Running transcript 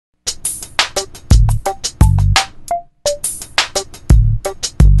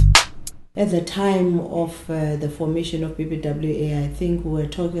At the time of the formation of BBWA, I think we were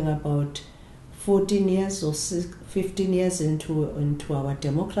talking about 14 years or 15 years into our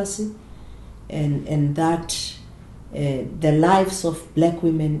democracy, and that the lives of black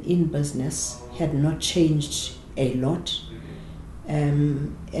women in business had not changed a lot.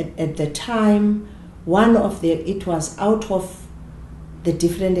 At the time, it was out of the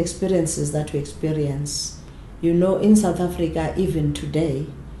different experiences that we experience. You know, in South Africa, even today,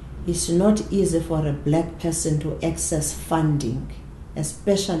 it's not easy for a black person to access funding,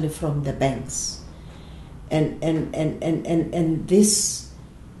 especially from the banks. And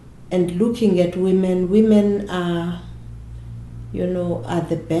looking at women are, are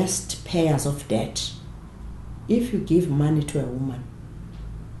the best payers of debt. If you give money to a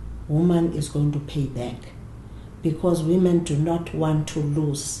woman is going to pay back, because women do not want to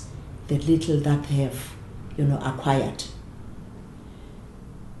lose the little that they have, acquired.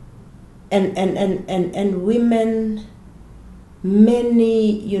 And women,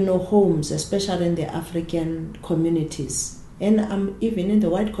 many, homes, especially in the African communities, and even in the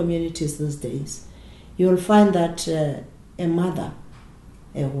white communities these days, you'll find that a mother,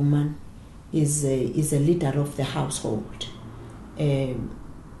 a woman, is a leader of the household.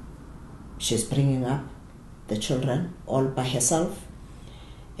 She's bringing up the children all by herself.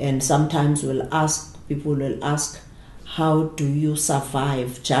 And sometimes people will ask, how do you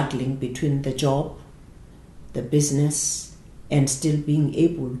survive juggling between the job, the business, and still being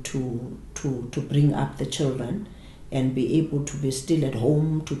able to bring up the children and be able to be still at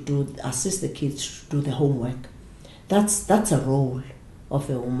home to assist the kids to do the homework? That's a role of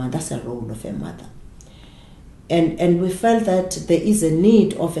a woman, that's a role of a mother. And we felt that there is a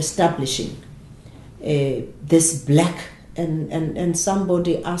need of establishing this black, and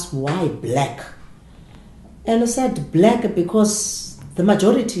somebody asked, why black? And I said black because the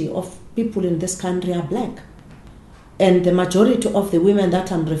majority of people in this country are black. And the majority of the women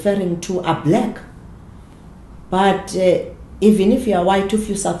that I'm referring to are black. But even if you are white, if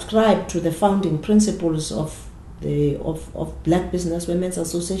you subscribe to the founding principles of Black Business Women's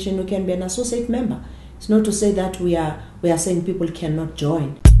Association, you can be an associate member. It's not to say that we are saying people cannot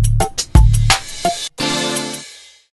join.